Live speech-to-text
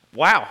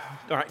Wow.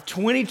 All right,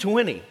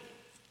 2020.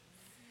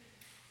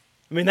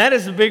 I mean, that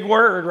is a big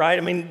word, right?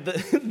 I mean,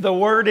 the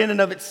word in and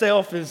of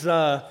itself is,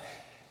 kind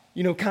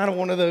of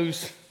one of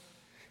those.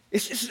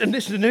 It's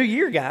a new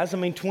year, guys. I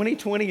mean,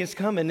 2020 is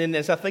coming. And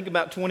as I think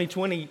about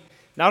 2020,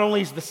 not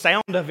only is the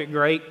sound of it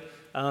great,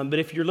 but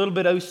if you're a little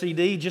bit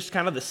OCD, just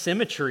kind of the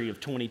symmetry of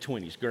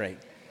 2020 is great,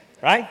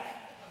 right?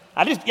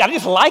 I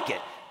just like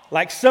it.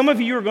 Like some of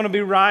you are going to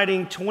be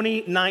writing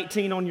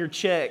 2019 on your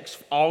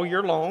checks all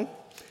year long.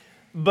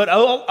 But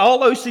all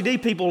OCD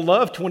people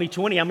love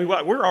 2020. I mean,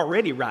 we're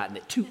already writing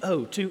it.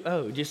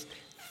 2020. Just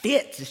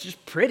fits. It's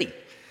just pretty.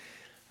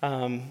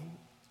 The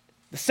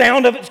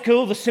sound of it's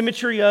cool. The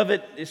symmetry of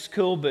it is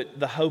cool. But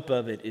the hope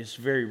of it is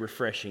very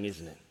refreshing,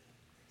 isn't it?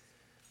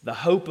 The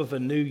hope of a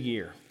new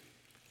year.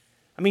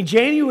 I mean,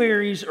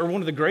 Januaries are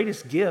one of the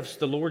greatest gifts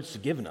the Lord's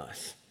given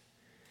us.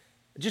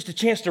 Just a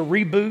chance to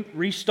reboot,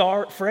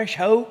 restart, fresh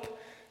hope,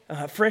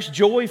 fresh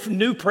joy from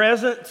new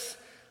presents.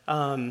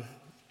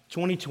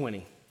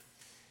 2020.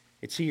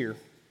 It's here.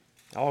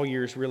 All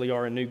years really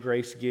are a new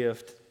grace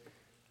gift.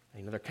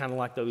 They're kind of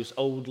like those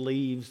old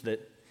leaves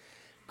that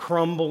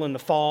crumble in the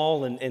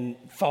fall and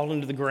fall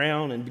into the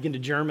ground and begin to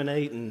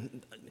germinate,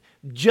 and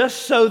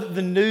just so that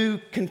the new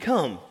can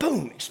come,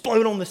 boom,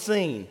 explode on the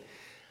scene.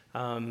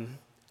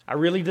 I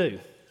really do.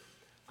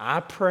 I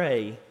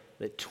pray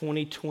that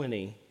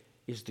 2020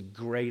 is the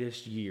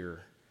greatest year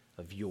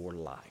of your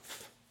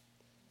life.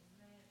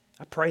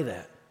 I pray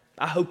that.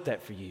 I hope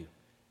that for you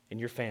and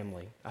your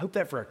family. I hope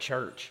that for our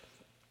church.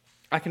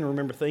 I can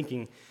remember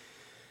thinking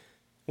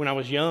when I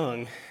was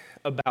young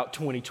about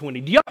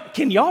 2020.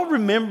 Can y'all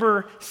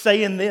remember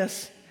saying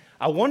this?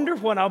 I wonder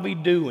what I'll be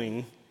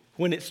doing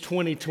when it's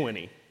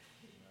 2020.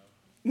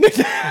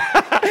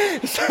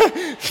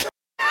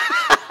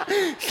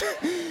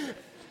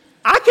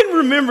 I can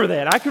remember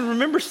that. I can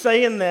remember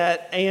saying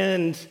that,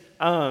 and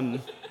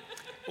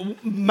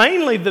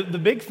mainly the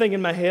big thing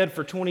in my head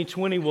for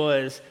 2020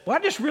 was, well, I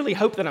just really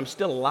hope that I'm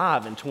still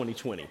alive in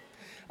 2020.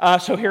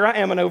 So here I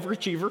am, an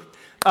overachiever.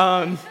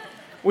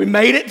 We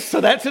made it,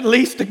 so that's at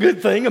least a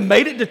good thing. I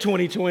made it to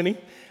 2020.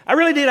 I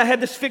really did. I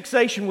had this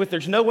fixation with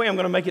there's no way I'm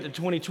going to make it to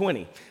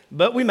 2020.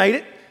 But we made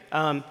it.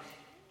 And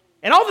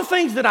all the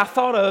things that I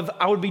thought of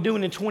I would be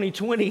doing in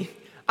 2020,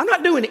 I'm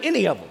not doing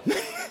any of them.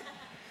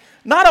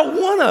 Not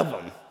a one of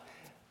them.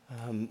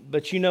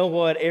 But you know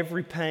what?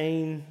 Every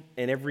pain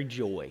and every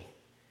joy,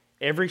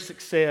 every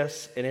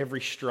success and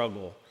every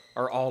struggle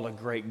are all a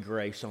great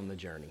grace on the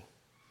journey.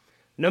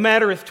 No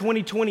matter if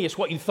 2020 is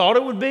what you thought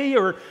it would be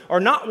or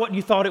not what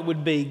you thought it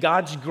would be,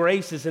 God's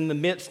grace is in the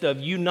midst of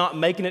you not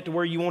making it to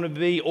where you want to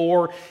be,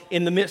 or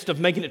in the midst of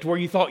making it to where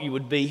you thought you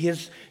would be.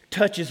 His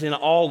touch is in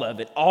all of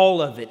it.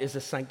 All of it is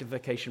a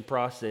sanctification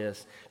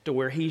process to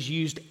where He's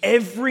used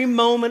every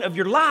moment of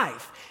your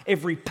life,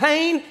 every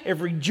pain,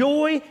 every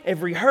joy,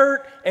 every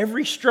hurt,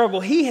 every struggle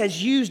He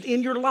has used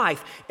in your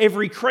life,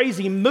 every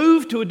crazy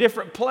move to a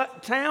different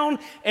town,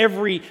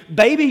 every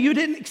baby you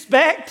didn't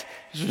expect,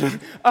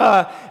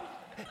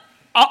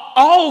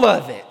 all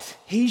of it.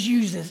 He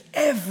uses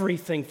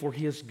everything for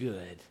His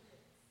good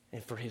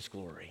and for His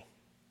glory.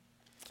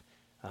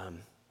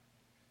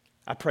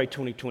 I pray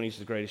 2020 is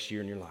the greatest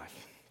year in your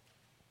life.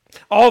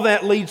 All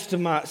that leads to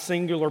my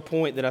singular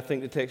point that I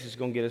think the text is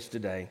going to get us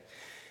today.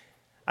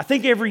 I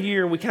think every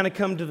year we kind of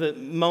come to the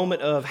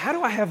moment of, how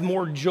do I have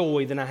more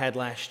joy than I had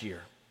last year?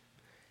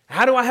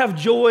 How do I have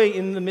joy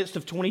in the midst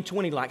of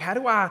 2020? Like, how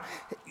do I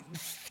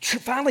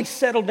finally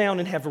settle down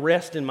and have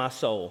rest in my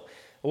soul?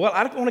 Well,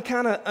 I want to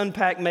kind of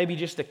unpack maybe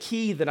just a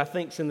key that I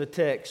think is in the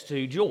text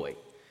to joy.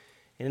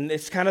 And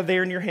it's kind of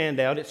there in your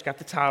handout. It's got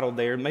the title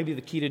there, maybe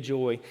the key to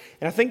joy.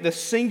 And I think the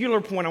singular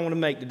point I want to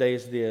make today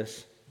is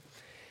this.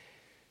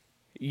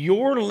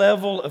 Your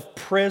level of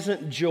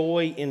present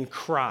joy in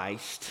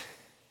Christ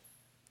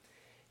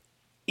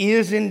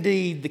is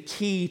indeed the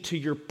key to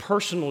your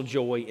personal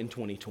joy in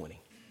 2020.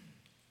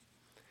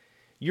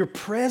 Your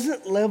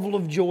present level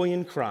of joy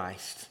in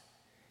Christ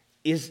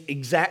is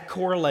exact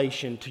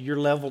correlation to your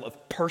level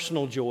of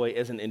personal joy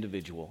as an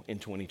individual in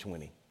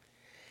 2020.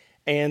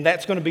 And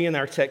that's going to be in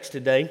our text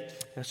today.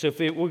 So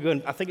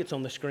I think it's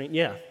on the screen.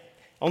 Yeah,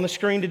 on the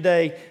screen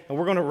today. And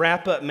we're going to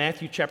wrap up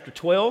Matthew chapter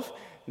 12.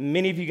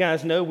 Many of you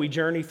guys know we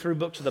journey through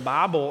books of the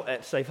Bible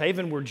at Safe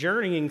Haven. We're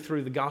journeying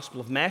through the Gospel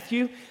of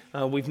Matthew.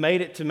 We've made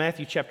it to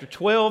Matthew chapter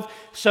 12.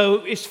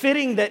 So it's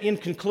fitting that in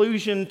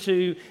conclusion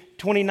to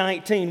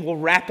 2019, we'll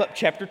wrap up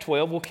chapter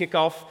 12. We'll kick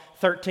off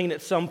 13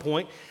 at some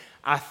point.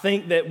 I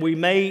think that we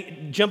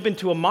may jump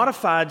into a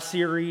modified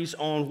series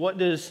on what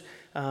does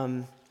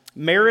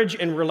marriage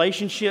and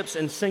relationships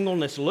and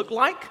singleness look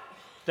like.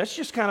 That's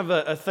just kind of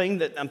a thing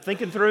that I'm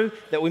thinking through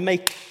that we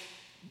may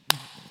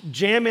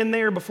jam in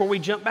there before we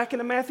jump back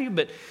into Matthew,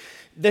 but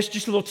that's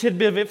just a little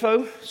tidbit of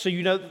info, so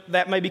you know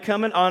that may be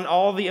coming. On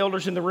all the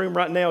elders in the room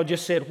right now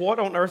just said, what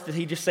on earth did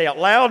he just say out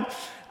loud?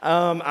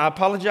 I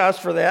apologize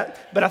for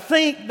that, but I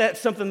think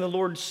that's something the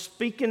Lord's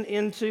speaking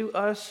into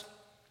us.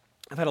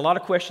 I've had a lot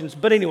of questions,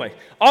 but anyway,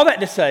 all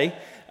that to say,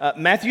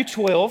 Matthew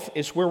 12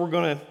 is where we're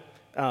going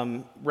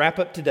to wrap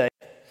up today.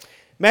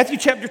 Matthew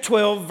chapter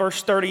 12,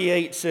 verse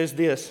 38 says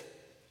this.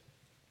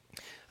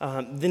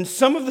 Then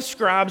some of the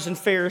scribes and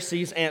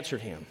Pharisees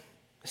answered him,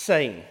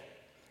 saying,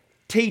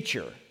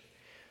 Teacher,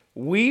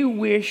 we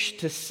wish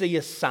to see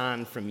a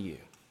sign from you.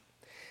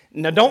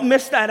 Now, don't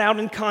miss that out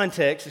in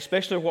context,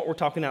 especially what we're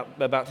talking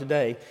about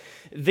today.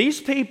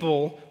 These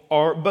people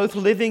are both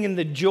living in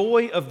the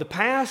joy of the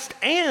past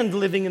and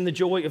living in the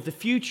joy of the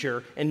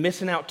future and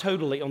missing out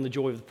totally on the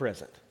joy of the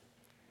present.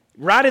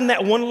 Right in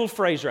that one little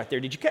phrase right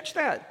there. Did you catch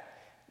that?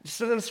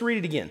 So let's read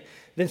it again.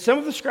 Then some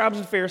of the scribes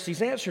and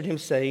Pharisees answered him,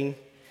 saying,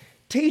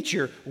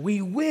 Teacher,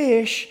 we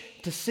wish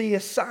to see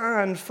a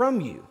sign from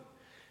you.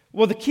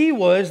 Well, the key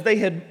was they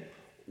had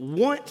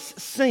once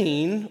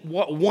seen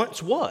what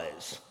once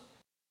was.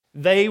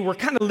 They were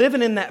kind of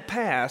living in that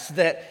past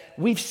that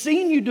we've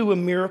seen you do a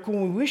miracle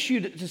and we wish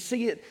you to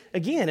see it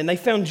again. And they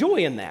found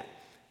joy in that.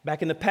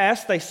 Back in the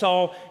past, they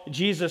saw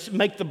Jesus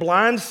make the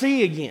blind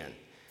see again.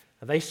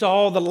 They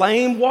saw the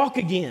lame walk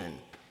again.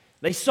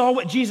 They saw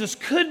what Jesus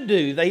could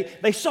do.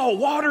 They saw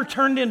water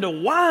turned into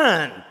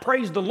wine.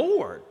 Praise the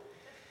Lord.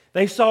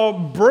 They saw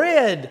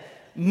bread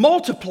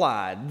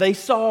multiplied. They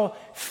saw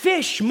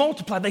fish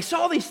multiplied. They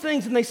saw these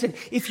things and they said,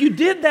 if you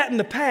did that in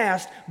the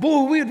past,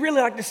 boy, we would really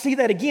like to see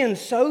that again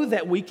so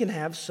that we can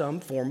have some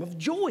form of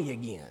joy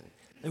again.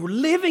 They were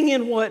living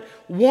in what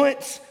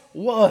once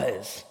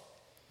was.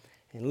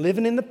 And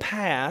living in the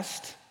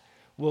past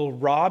will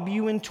rob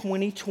you in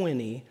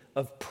 2020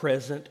 of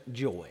present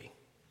joy.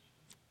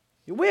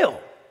 It will.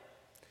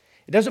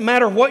 It doesn't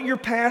matter what your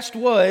past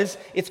was,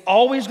 it's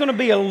always going to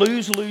be a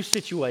lose-lose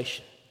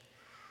situation.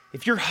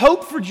 If your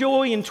hope for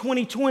joy in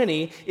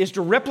 2020 is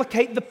to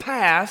replicate the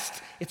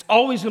past, it's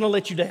always going to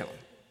let you down.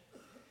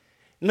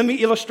 Let me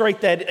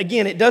illustrate that.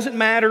 Again, it doesn't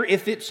matter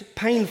if it's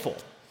painful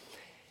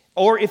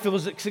or if it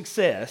was a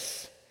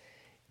success.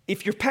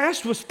 If your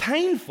past was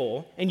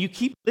painful and you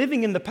keep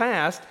living in the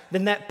past,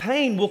 then that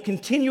pain will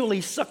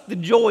continually suck the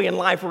joy in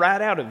life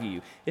right out of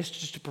you. It's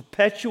just a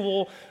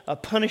perpetual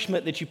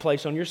punishment that you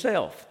place on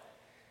yourself.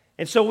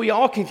 And so we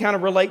all can kind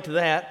of relate to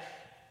that.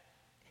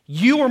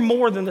 You are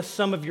more than the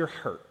sum of your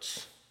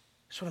hurts.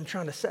 That's what I'm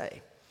trying to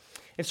say.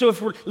 And so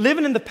if we're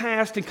living in the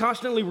past and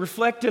constantly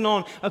reflecting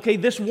on, okay,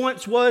 this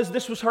once was,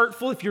 this was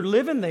hurtful, if you're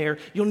living there,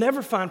 you'll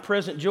never find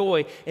present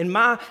joy. And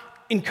my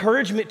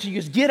encouragement to you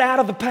is get out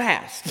of the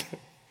past.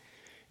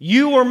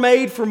 You are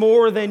made for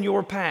more than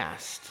your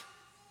past,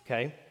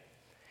 okay?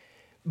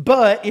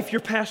 But if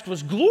your past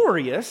was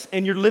glorious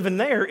and you're living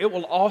there, it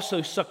will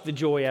also suck the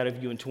joy out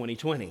of you in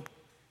 2020.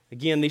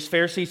 Again, these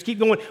Pharisees keep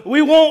going,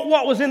 we want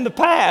what was in the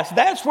past.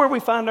 That's where we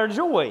find our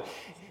joy.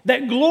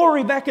 That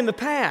glory back in the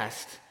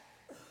past.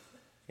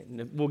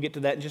 And we'll get to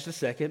that in just a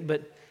second.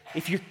 But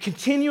if you're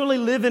continually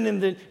living in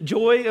the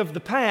joy of the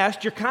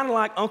past, you're kind of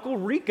like Uncle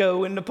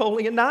Rico in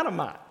Napoleon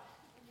Dynamite.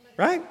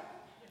 Right?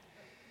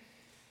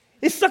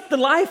 It sucked the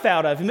life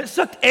out of him. It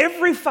sucked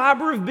every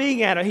fiber of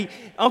being out of him.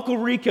 Uncle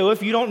Rico,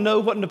 if you don't know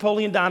what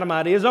Napoleon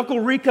Dynamite is, Uncle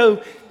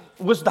Rico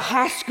was the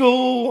high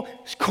school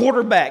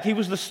quarterback. He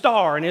was the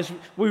star. And as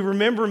we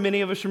remember,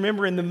 many of us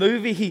remember in the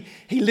movie,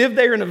 he lived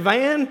there in a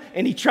van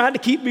and he tried to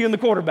keep being the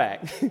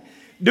quarterback.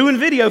 Doing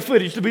video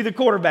footage to be the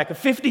quarterback. A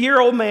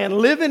 50-year-old man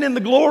living in the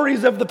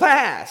glories of the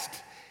past.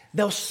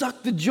 They'll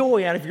suck the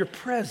joy out of your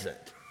present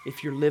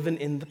if you're living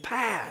in the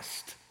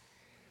past.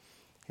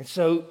 And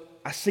so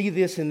I see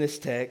this in this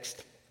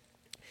text.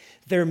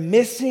 They're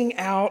missing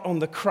out on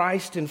the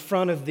Christ in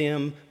front of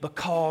them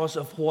because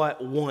of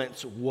what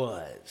once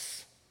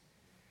was.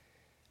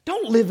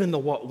 Don't live in the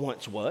what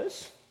once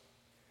was.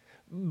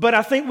 But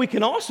I think we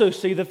can also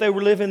see that they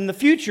were living in the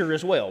future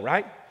as well,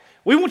 right?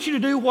 We want you to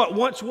do what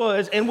once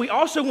was, and we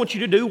also want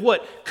you to do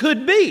what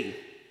could be.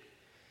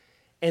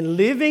 And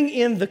living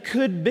in the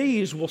could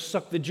be's will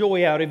suck the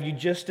joy out of you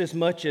just as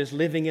much as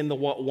living in the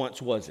what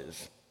once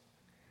was's.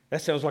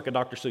 That sounds like a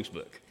Dr. Seuss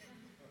book.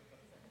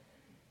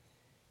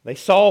 They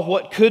saw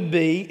what could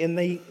be, and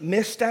they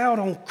missed out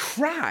on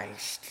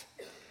Christ.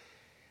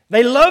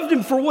 They loved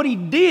him for what he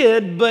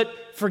did, but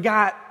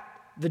forgot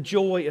the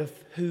joy of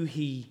who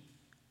he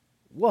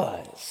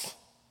was.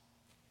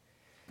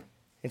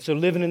 And so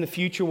living in the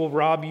future will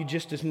rob you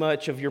just as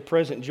much of your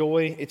present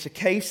joy. It's a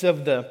case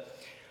of the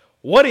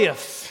what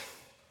ifs.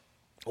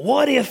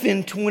 What if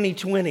in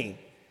 2020?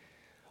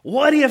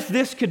 What if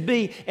this could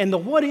be? And the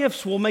what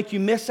ifs will make you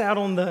miss out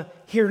on the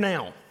here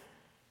now.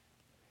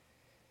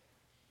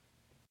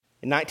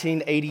 In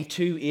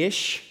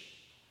 1982-ish,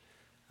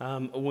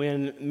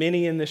 when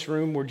many in this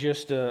room were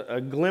just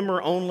a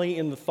glimmer only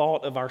in the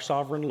thought of our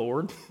sovereign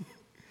Lord.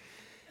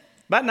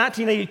 About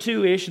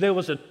 1982-ish, there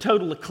was a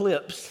total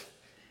eclipse.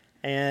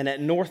 And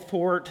at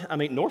Northport, I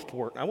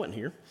wasn't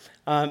here,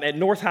 at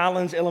North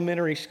Highlands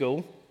Elementary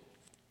School,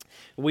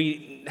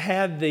 we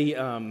had the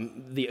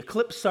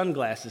eclipse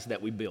sunglasses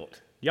that we built.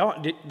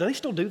 Y'all, do they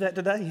still do that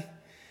today?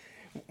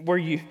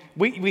 Where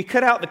we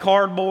cut out the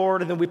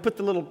cardboard and then we put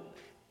the little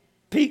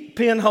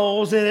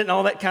pinholes in it and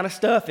all that kind of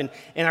stuff. And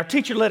our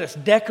teacher let us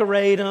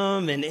decorate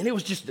them. And it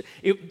was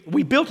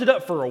we built it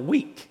up for a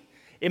week.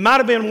 It might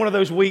have been one of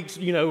those weeks,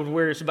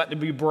 where it's about to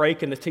be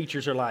break and the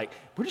teachers are like,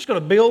 we're just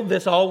going to build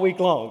this all week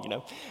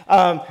long,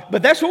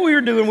 But that's what we were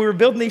doing. We were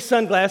building these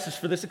sunglasses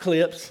for this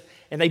eclipse,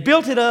 and they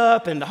built it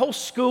up, and the whole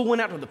school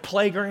went out to the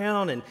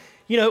playground, and,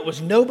 it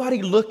was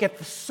nobody look at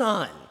the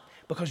sun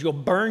because you'll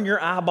burn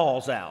your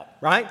eyeballs out,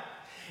 right?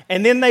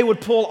 And then they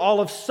would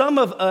pull some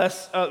of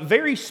us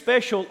very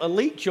special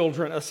elite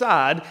children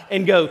aside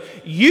and go,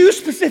 you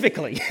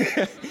specifically,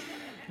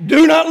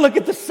 do not look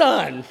at the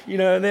sun,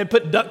 and then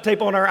put duct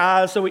tape on our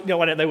eyes so they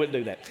wouldn't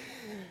do that.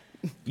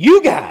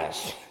 You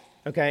guys,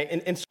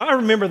 okay, and so I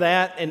remember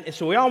that, and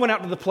so we all went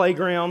out to the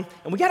playground,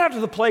 and we got out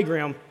to the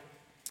playground,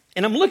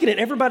 and I'm looking at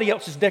everybody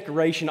else's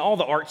decoration, all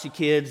the artsy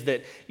kids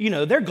that,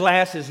 their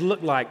glasses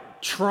looked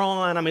like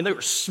Tron. I mean, they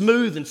were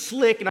smooth and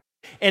slick,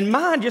 and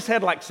mine just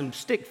had like some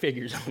stick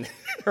figures on it,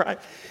 right?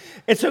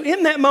 And so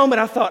in that moment,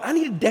 I thought, I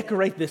need to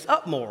decorate this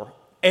up more.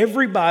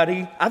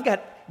 Everybody, I've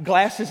got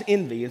glasses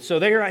envy. And so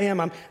there I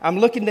am. I'm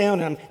looking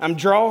down and I'm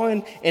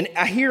drawing, and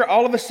I hear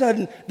all of a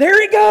sudden,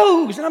 there he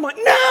goes. And I'm like,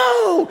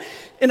 no!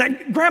 And I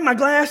grab my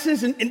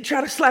glasses and try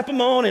to slap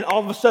them on, and all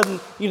of a sudden,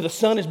 the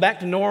sun is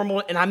back to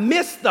normal, and I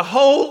missed the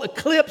whole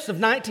eclipse of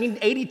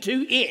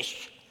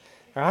 1982-ish,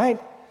 right?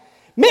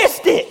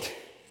 Missed it.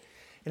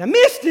 And I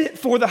missed it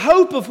for the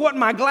hope of what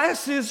my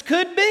glasses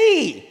could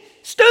be.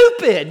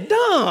 Stupid,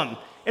 dumb.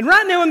 And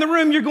right now in the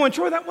room, you're going,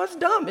 Troy, that was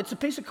dumb. It's a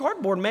piece of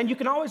cardboard, man. You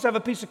can always have a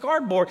piece of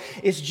cardboard.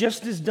 It's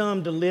just as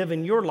dumb to live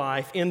in your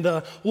life in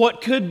the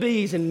what could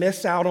be's and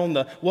miss out on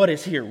the what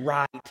is here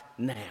right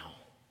now.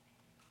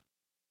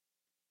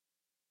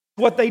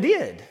 What they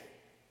did.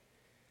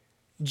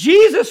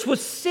 Jesus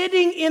was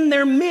sitting in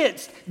their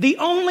midst, the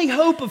only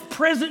hope of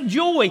present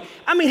joy.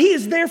 I mean, he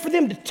is there for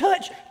them to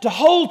touch, to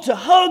hold, to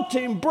hug,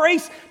 to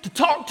embrace, to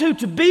talk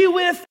to be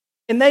with.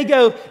 And they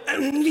go,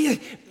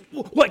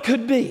 what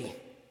could be?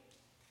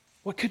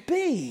 What could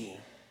be?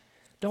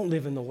 Don't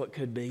live in the what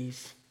could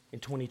be's in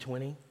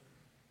 2020.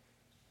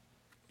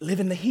 Live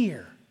in the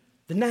here,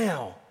 the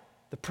now,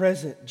 the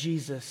present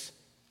Jesus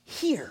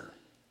here,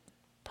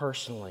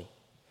 personally.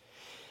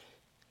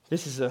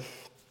 This is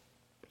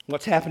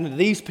what's happened to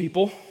these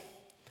people,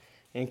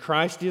 and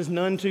Christ is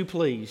none too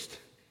pleased.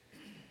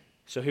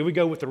 So here we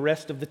go with the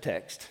rest of the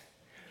text.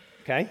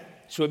 Okay?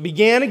 So it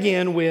began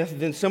again with,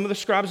 then some of the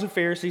scribes and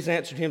Pharisees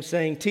answered him,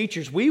 saying,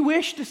 Teachers, we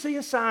wish to see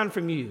a sign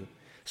from you.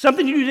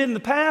 Something you did in the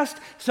past,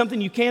 something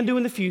you can do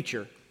in the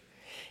future.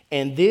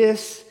 And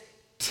this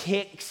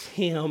ticks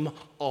him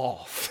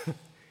off.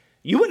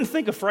 You wouldn't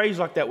think a phrase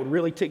like that would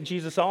really tick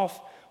Jesus off.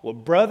 Well,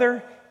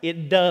 brother,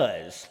 it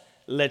does.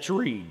 Let's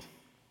read.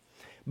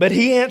 But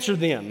he answered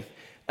them,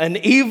 an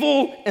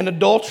evil and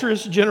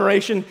adulterous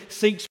generation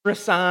seeks for a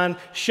sign.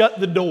 Shut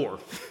the door.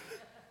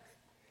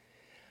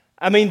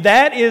 I mean,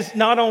 that is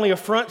not only a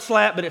front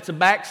slap, but it's a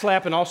back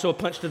slap and also a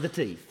punch to the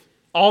teeth.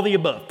 All the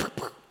above.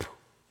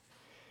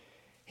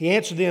 He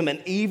answered them,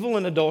 an evil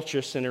and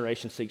adulterous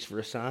generation seeks for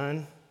a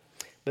sign,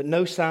 but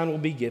no sign will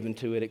be given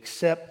to it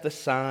except the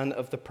sign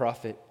of the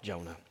prophet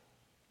Jonah.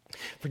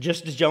 For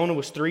just as Jonah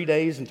was 3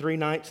 days and 3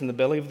 nights in the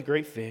belly of the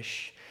great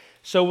fish,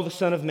 so will the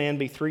Son of Man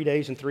be 3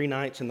 days and 3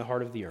 nights in the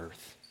heart of the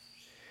earth.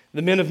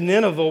 The men of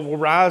Nineveh will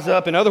rise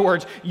up. In other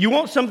words, you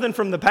want something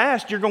from the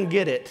past, you're going to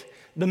get it.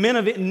 The men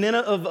of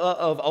Nineveh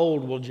of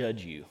old will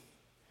judge you.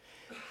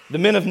 The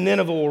men of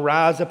Nineveh will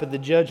rise up at the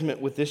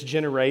judgment with this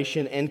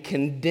generation and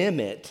condemn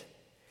it.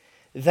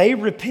 They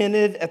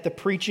repented at the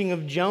preaching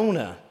of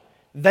Jonah.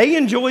 They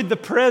enjoyed the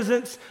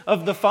presence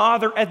of the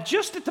Father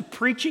just at the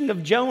preaching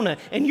of Jonah.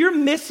 And you're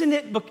missing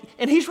it,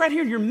 and he's right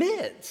here in your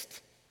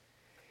midst.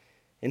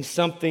 And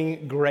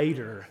something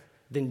greater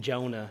than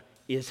Jonah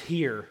is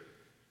here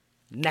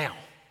now.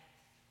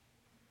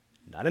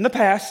 Not in the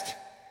past,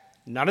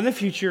 not in the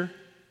future,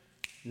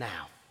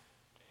 now.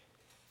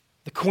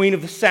 The queen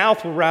of the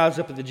south will rise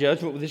up at the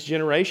judgment with this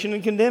generation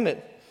and condemn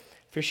it.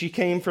 For she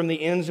came from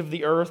the ends of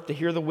the earth to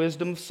hear the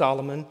wisdom of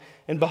Solomon,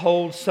 and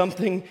behold,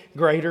 something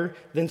greater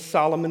than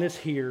Solomon is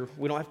here.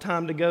 We don't have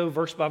time to go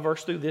verse by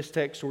verse through this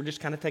text, so we're just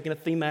kind of taking a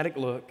thematic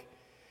look.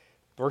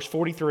 Verse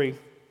 43.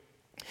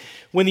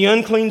 When the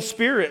unclean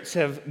spirits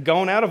have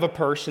gone out of a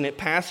person, it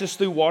passes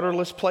through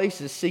waterless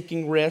places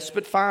seeking rest,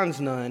 but finds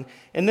none.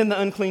 And then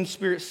the unclean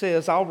spirit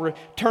says, I'll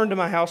return to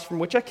my house from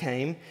which I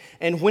came.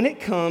 And when it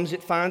comes,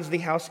 it finds the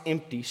house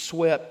empty,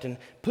 swept, and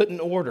put in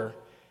order.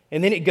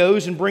 And then it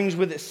goes and brings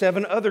with it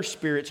 7 other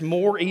spirits,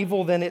 more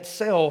evil than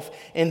itself,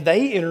 and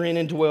they enter in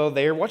and dwell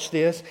there. Watch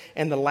this.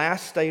 And the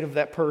last state of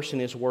that person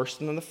is worse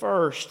than the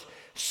first.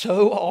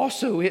 So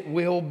also it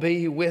will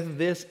be with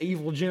this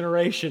evil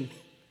generation.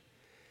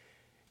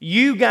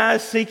 You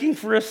guys seeking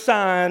for a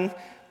sign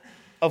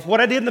of what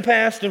I did in the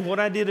past and what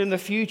I did in the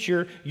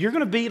future, you're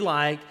going to be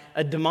like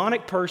a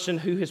demonic person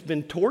who has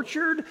been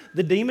tortured,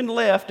 the demon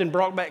left, and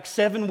brought back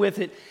 7 with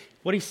it.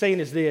 What he's saying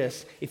is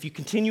this: if you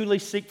continually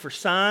seek for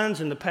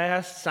signs in the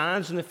past,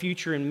 signs in the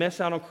future, and miss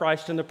out on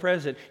Christ in the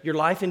present, your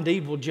life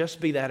indeed will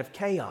just be that of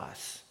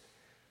chaos,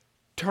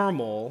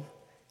 turmoil,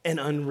 and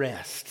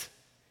unrest.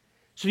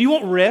 So you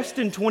want rest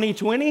in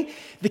 2020?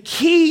 The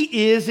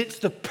key is it's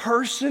the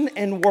person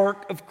and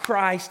work of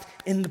Christ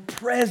in the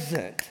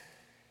present.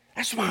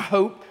 That's my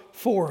hope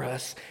for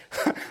us.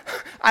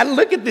 I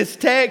look at this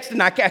text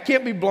and I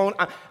can't be blown.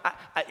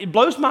 It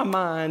blows my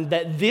mind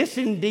that this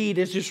indeed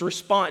is his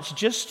response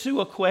just to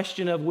a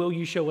question of, will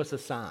you show us a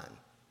sign?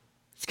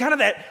 It's kind of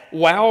that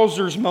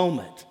wowzers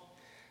moment.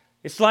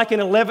 It's like in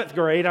 11th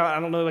grade,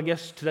 I don't know, I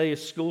guess today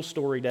is school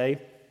story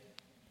day.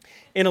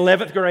 In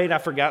 11th grade, I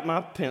forgot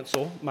my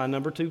pencil, my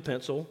number 2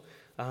 pencil,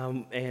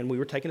 and we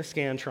were taking a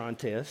Scantron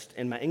test,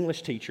 and my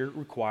English teacher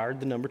required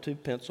the number 2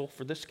 pencil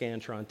for the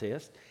Scantron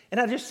test,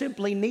 and I just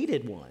simply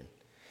needed one.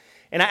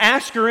 And I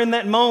asked her in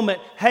that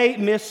moment, hey,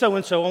 Miss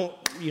So-and-so,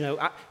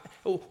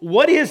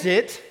 what is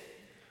it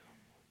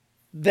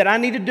that I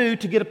need to do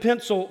to get a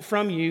pencil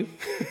from you?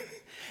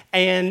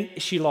 And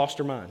she lost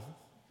her mind.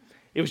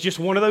 It was just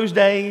one of those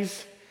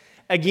days.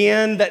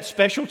 Again, that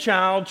special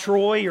child,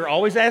 Troy, you're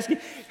always asking,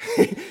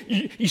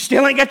 you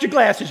still ain't got your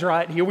glasses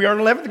right. Here we are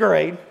in 11th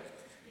grade,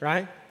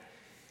 right?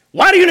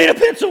 Why do you need a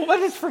pencil? I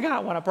just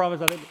forgot what I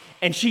promised I didn't.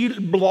 And she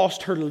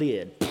lost her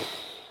lid,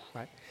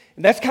 right?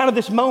 And that's kind of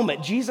this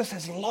moment. Jesus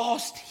has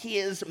lost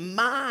his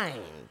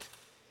mind,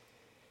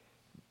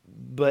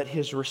 but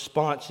his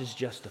response is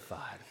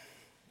justified.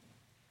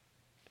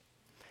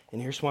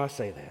 And here's why I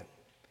say that.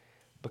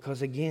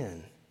 Because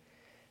again,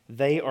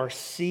 they are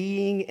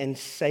seeing and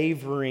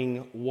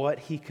savoring what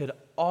he could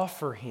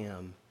offer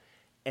him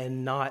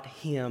and not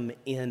him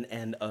in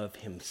and of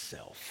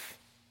himself.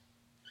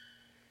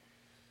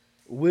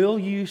 Will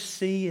you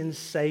see and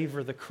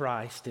savor the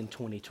Christ in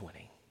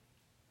 2020?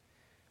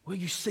 Will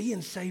you see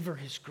and savor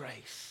his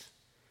grace?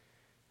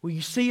 Will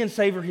you see and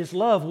savor his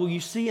love? Will you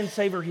see and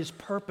savor his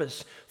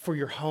purpose for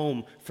your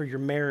home, for your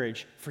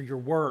marriage, for your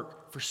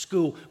work, for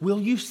school?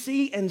 Will you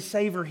see and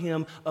savor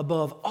him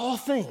above all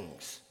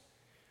things?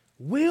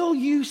 Will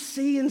you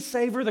see and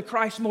savor the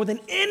Christ more than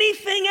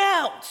anything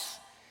else?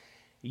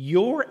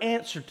 Your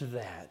answer to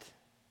that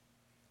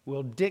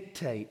will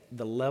dictate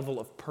the level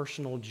of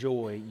personal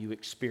joy you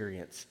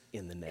experience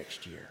in the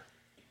next year.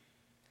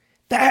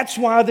 That's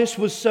why this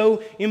was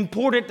so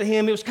important to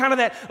him. It was kind of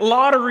that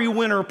lottery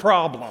winner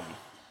problem.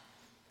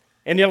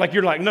 And you're like,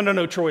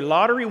 no, Troy,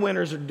 lottery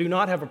winners do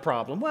not have a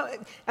problem. Well,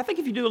 I think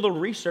if you do a little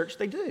research,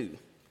 they do.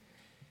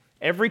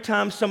 Every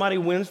time somebody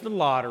wins the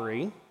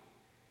lottery,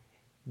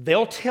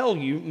 they'll tell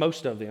you,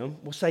 most of them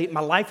will say,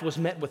 my life was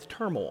met with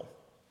turmoil.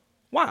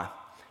 Why?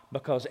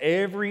 Because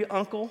every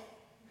uncle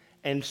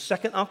and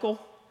second uncle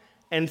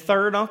and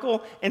third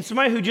uncle and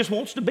somebody who just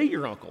wants to be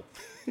your uncle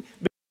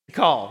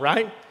call,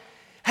 right?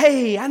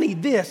 Hey, I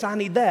need this, I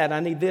need that,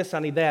 I need this, I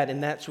need that.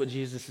 And that's what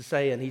Jesus is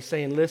saying. He's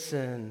saying,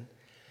 listen,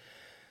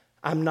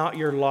 I'm not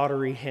your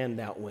lottery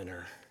handout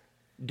winner.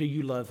 Do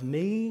you love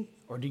me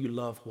or do you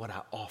love what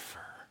I offer?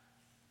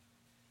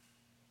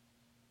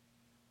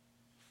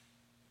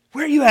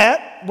 Where are you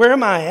at? Where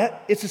am I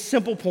at? It's a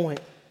simple point.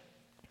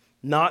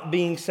 Not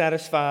being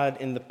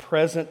satisfied in the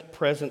present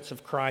presence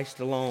of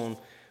Christ alone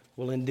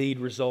will indeed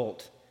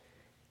result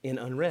in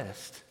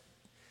unrest.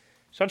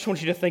 So I just want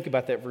you to think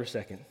about that for a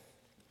second.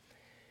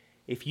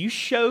 If you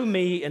show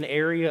me an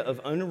area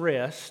of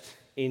unrest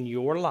in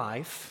your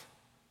life,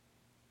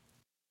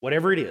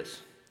 whatever it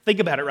is, think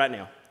about it right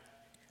now.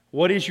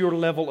 What is your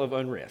level of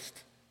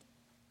unrest?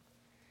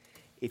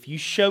 If you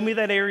show me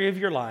that area of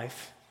your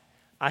life,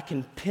 I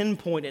can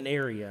pinpoint an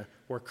area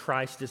where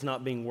Christ is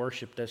not being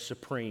worshiped as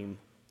supreme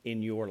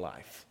in your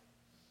life.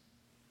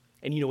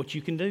 And you know what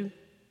you can do?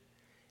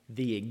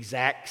 The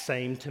exact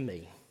same to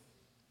me.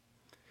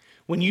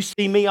 When you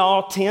see me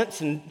all tense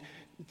and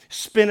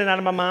spinning out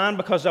of my mind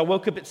because I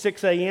woke up at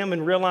 6 a.m.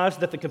 and realized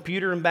that the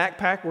computer and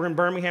backpack were in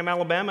Birmingham,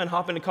 Alabama, and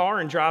hop in the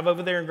car and drive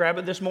over there and grab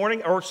it this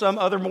morning or some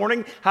other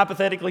morning,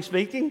 hypothetically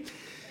speaking.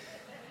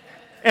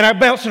 And I'm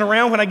bouncing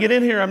around when I get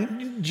in here.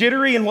 I'm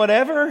jittery and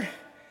whatever.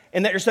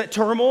 And there's that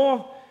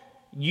turmoil.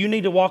 You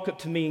need to walk up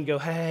to me and go,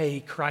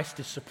 hey, Christ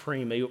is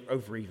supreme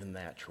over even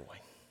that, Troy.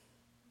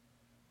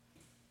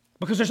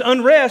 Because there's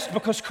unrest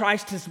because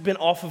Christ has been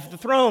off of the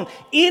throne.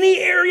 Any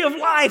area of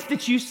life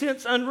that you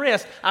sense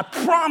unrest, I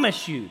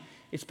promise you,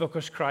 it's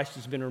because Christ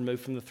has been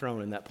removed from the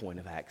throne in that point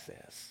of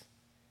access.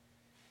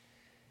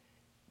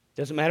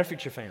 Doesn't matter if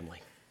it's your family.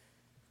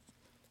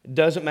 It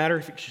doesn't matter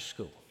if it's your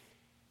school.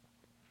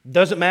 It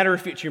doesn't matter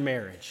if it's your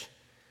marriage.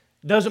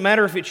 It doesn't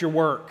matter if it's your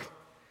work.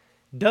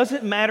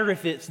 Doesn't matter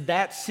if it's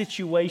that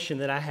situation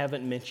that I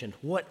haven't mentioned.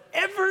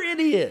 Whatever it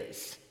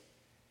is,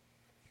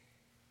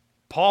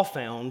 Paul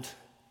found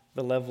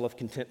the level of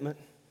contentment.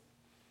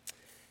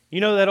 You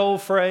know that old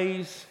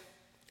phrase,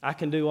 I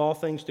can do all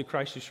things through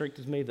Christ who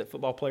strengthens me, that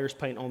football players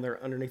paint on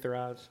underneath their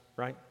eyes,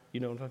 right? You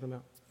know what I'm talking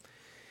about?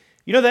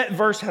 You know that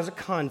verse has a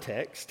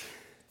context,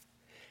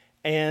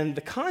 and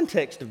the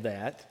context of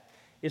that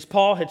is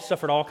Paul had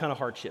suffered all kind of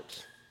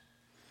hardships.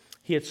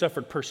 He had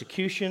suffered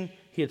persecution,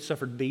 he had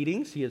suffered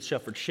beatings, he had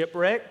suffered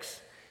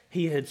shipwrecks,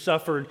 he had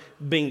suffered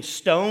being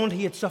stoned,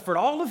 he had suffered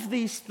all of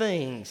these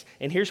things.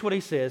 And here's what he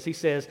says. He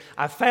says,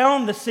 I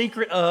found the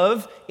secret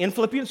of, in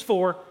Philippians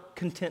 4,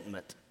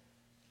 contentment.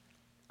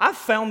 I've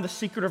found the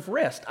secret of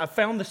rest. I've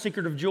found the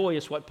secret of joy,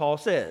 is what Paul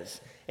says.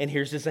 And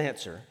here's his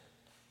answer.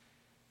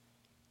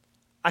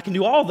 I can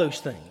do all those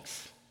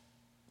things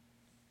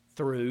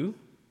through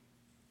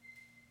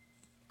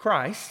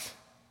Christ's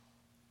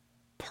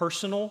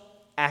personal,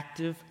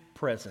 active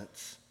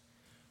presence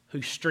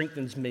who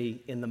strengthens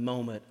me in the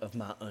moment of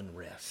my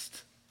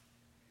unrest.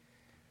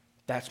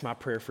 That's my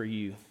prayer for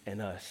you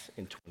and us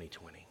in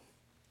 2020.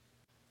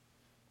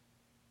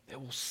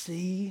 That we'll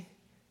see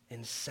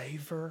and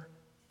savor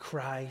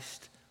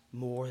Christ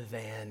more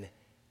than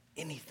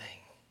anything.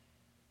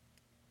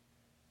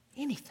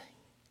 Anything.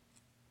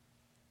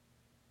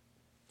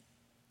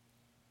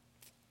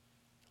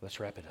 Let's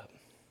wrap it up.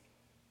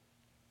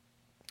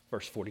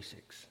 Verse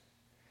 46.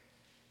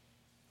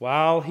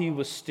 While he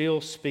was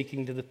still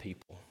speaking to the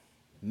people,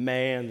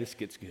 man, this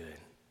gets good.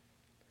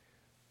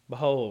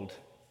 Behold,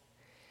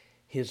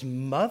 his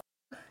mother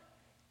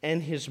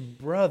and his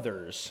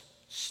brothers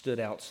stood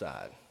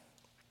outside,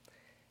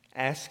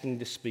 asking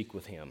to speak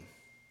with him.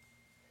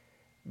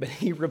 But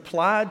he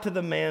replied to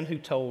the man who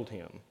told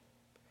him,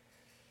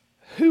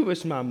 "Who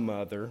is my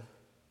mother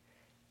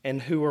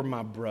and who are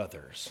my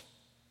brothers?"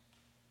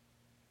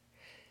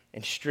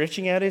 And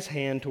stretching out his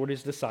hand toward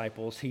his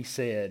disciples, he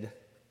said,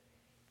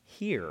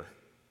 "Here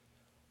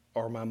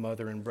are my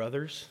mother and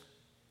brothers."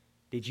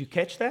 Did you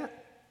catch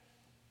that?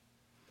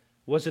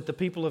 Was it the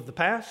people of the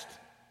past?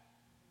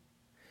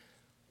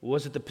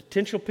 Was it the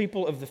potential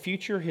people of the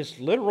future, his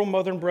literal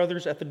mother and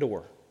brothers at the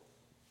door?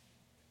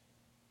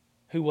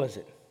 Who was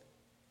it?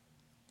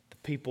 The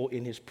people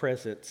in his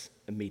presence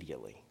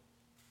immediately.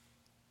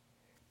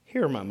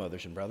 Here are my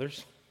mothers and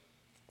brothers.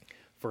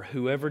 For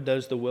whoever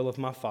does the will of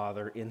my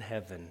Father in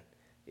heaven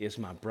is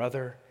my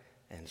brother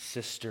and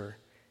sister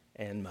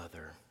and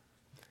mother.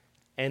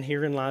 And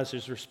herein lies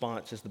his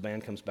response as the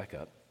band comes back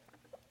up.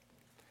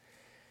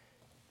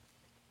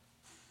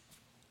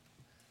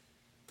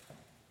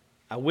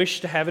 I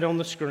wish to have it on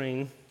the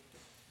screen,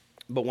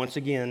 but once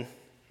again,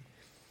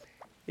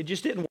 it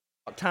just didn't work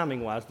out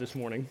timing-wise this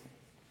morning.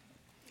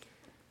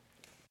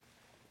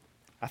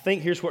 I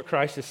think here's what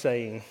Christ is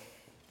saying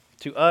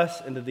to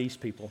us and to these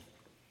people.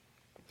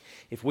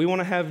 If we want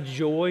to have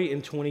joy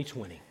in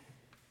 2020,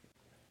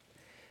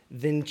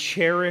 then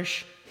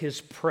cherish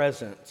his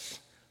presence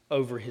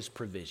over his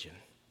provision.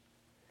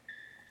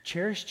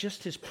 Cherish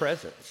just his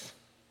presence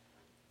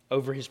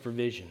over his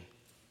provision.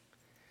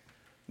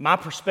 My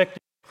perspective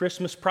of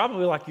Christmas,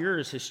 probably like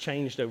yours, has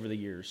changed over the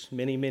years,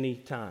 many, many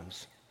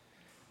times.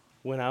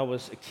 When I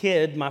was a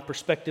kid, my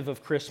perspective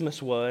of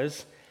Christmas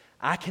was,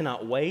 I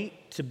cannot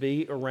wait to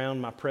be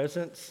around my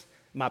parents,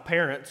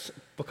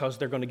 because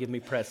they're going to give me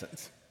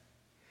presents.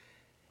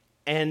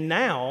 And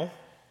now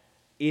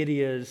it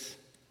is,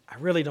 I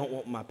really don't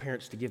want my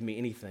parents to give me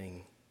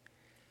anything.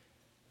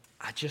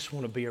 I just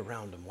want to be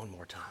around them one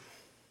more time.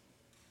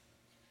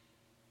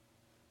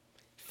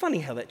 Funny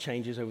how that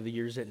changes over the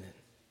years, isn't it?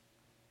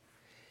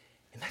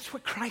 And that's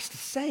what Christ is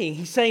saying.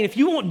 He's saying, if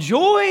you want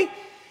joy,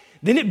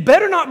 then it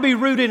better not be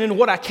rooted in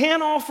what I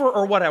can offer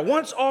or what I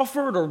once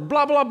offered or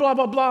blah, blah, blah,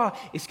 blah, blah.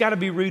 It's got to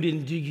be rooted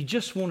in, do you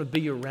just want to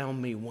be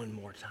around me one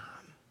more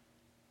time?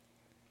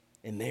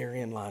 And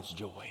therein lies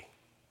joy.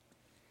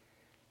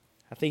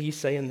 I think he's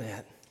saying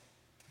that.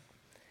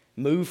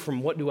 Move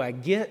from what do I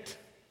get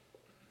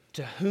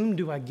to whom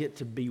do I get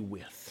to be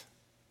with?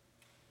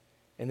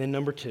 And then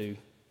number two,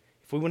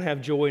 if we want to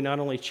have joy, not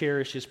only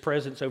cherish his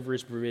presence over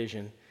his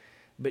provision,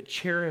 but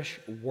cherish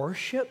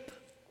worship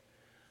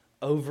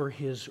over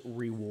his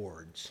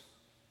rewards.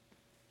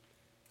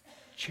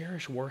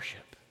 Cherish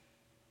worship.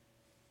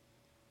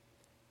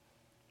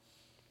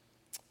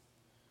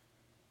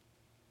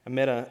 I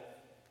met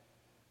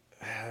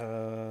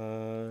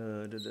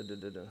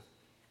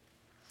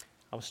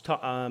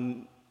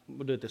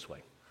we'll do it this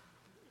way.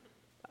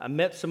 I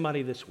met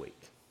somebody this week.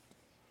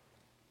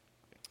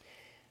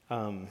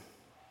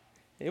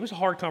 It was a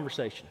hard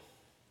conversation.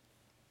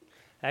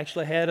 I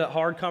actually had a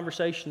hard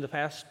conversation the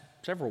past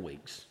several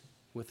weeks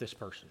with this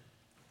person.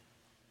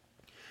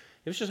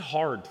 It was just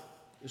hard.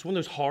 It was one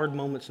of those hard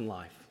moments in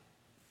life.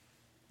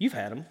 You've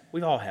had them.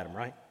 We've all had them,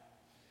 right?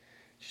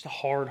 Just a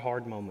hard,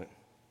 hard moment.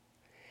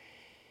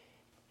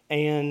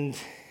 And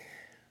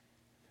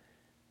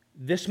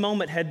this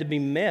moment had to be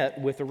met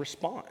with a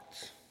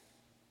response,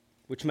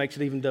 which makes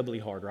it even doubly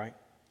hard, right?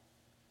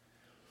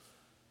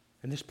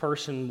 And this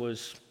person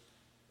was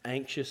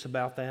anxious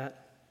about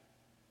that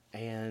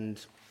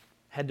and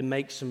had to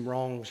make some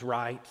wrongs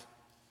right.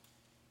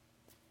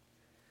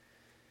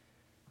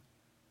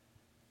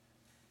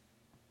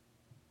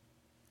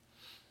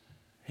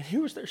 And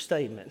here was their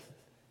statement.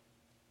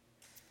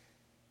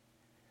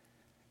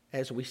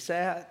 As we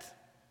sat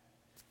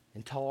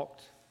and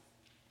talked,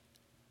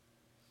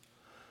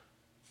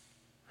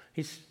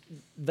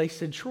 they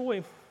said,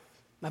 "Troy,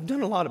 I've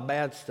done a lot of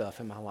bad stuff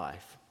in my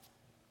life.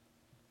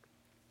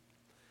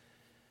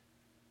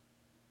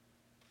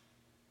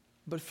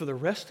 But for the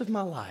rest of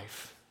my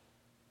life,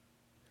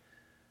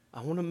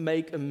 I want to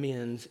make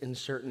amends in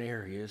certain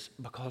areas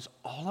because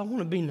all I want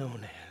to be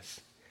known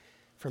as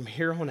from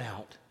here on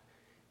out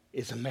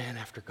is a man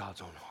after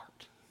God's own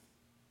heart.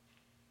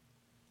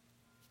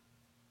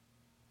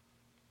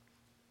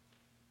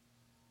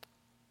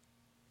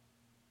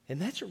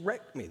 And that's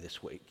wrecked me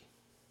this week.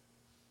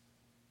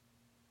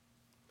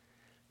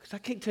 Because I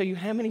can't tell you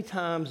how many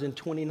times in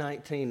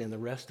 2019 and the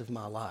rest of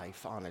my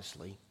life,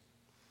 honestly,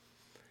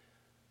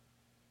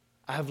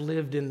 I've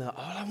lived in the,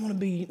 all I want to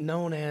be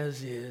known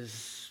as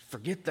is,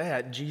 forget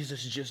that,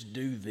 Jesus, just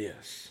do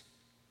this.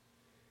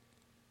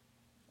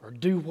 Or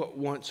do what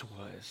once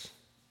was.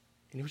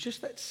 And it was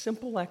just that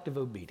simple act of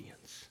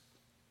obedience.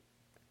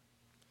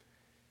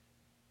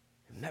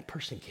 And that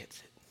person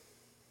gets it.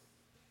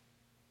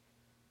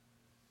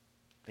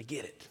 They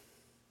get it.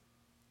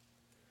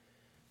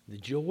 The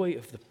joy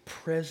of the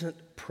present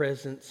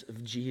presence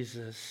of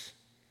Jesus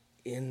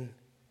in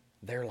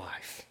their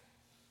life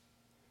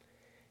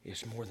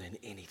is more than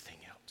anything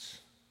else.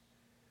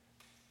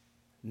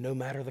 No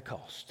matter the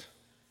cost,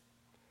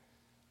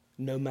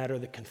 no matter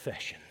the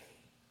confession,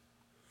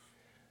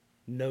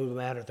 no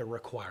matter the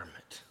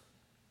requirement,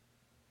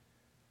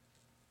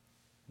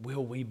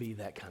 will we be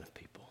that kind of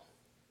people?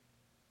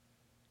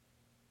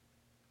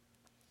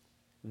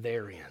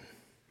 Therein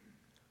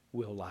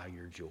will lie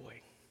your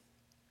joy.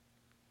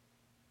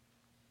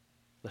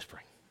 Let's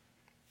pray.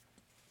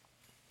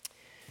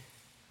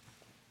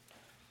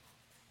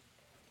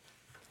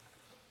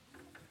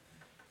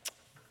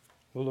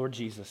 Well, Lord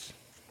Jesus,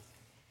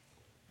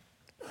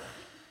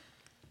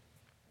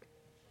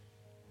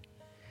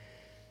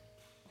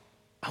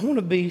 I want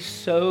to be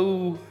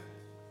so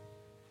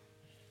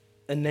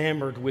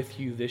enamored with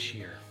you this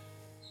year.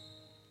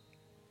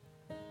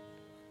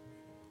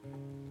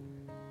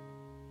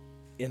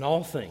 In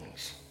all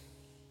things.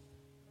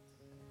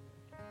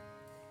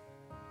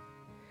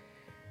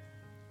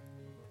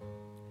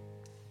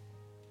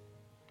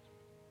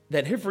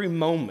 That every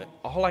moment,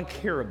 all I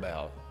care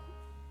about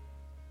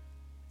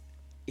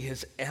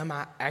is, am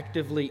I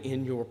actively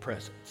in your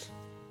presence?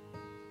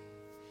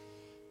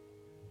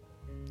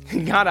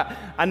 God,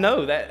 I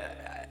know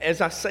that as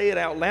I say it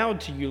out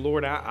loud to you,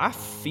 Lord, I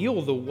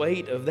feel the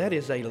weight of that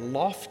is a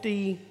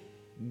lofty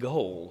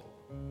goal.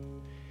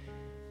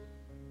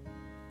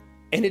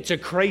 And it's a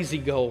crazy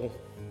goal.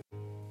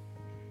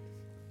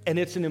 And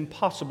it's an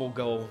impossible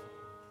goal.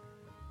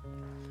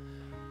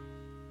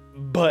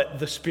 But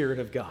the Spirit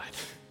of God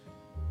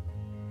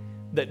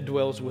that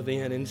dwells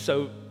within. And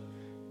so,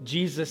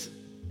 Jesus,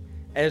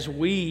 as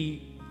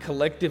we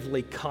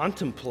collectively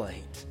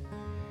contemplate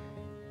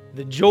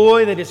the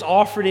joy that is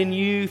offered in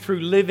you through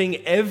living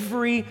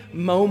every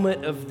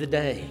moment of the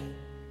day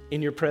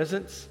in your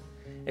presence,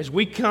 as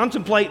we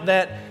contemplate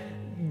that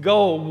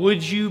goal,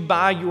 would you,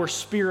 by your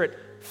Spirit,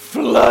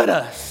 flood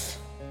us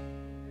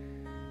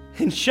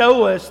and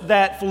show us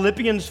that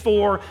Philippians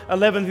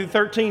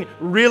 4:11-13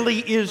 really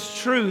is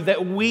true,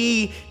 that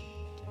we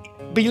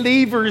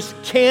believers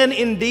can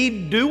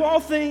indeed do all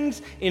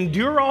things,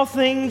 endure all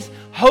things,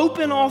 hope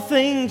in all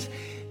things,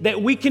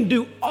 that we can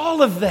do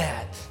all of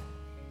that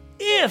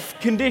if,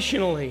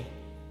 conditionally,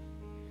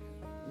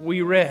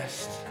 we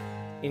rest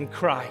in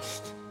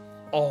Christ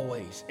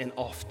always and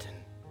often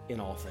in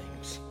all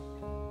things.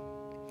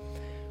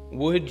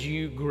 Would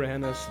you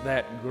grant us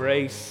that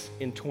grace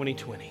in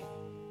 2020?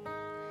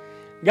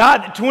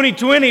 God,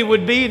 2020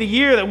 would be the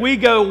year that we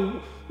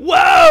go,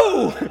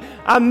 whoa!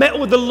 I met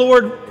with the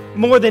Lord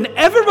more than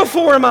ever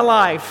before in my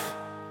life.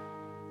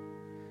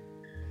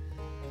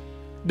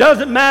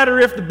 Doesn't matter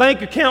if the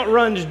bank account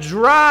runs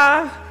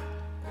dry.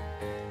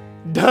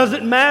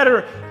 Doesn't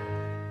matter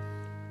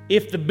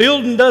if the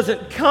building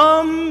doesn't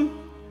come.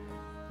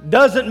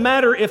 Doesn't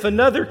matter if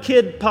another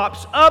kid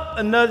pops up.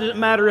 Doesn't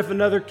matter if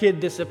another kid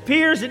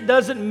disappears. It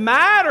doesn't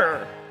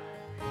matter.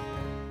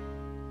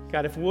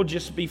 God, if we'll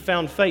just be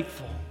found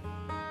faithful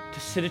to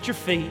sit at your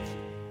feet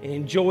and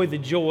enjoy the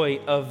joy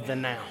of the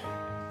now.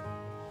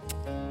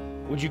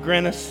 Would you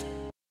grant us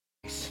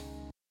peace?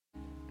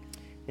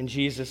 And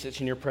Jesus,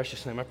 it's in your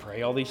precious name I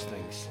pray all these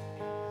things.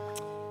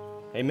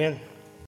 Amen.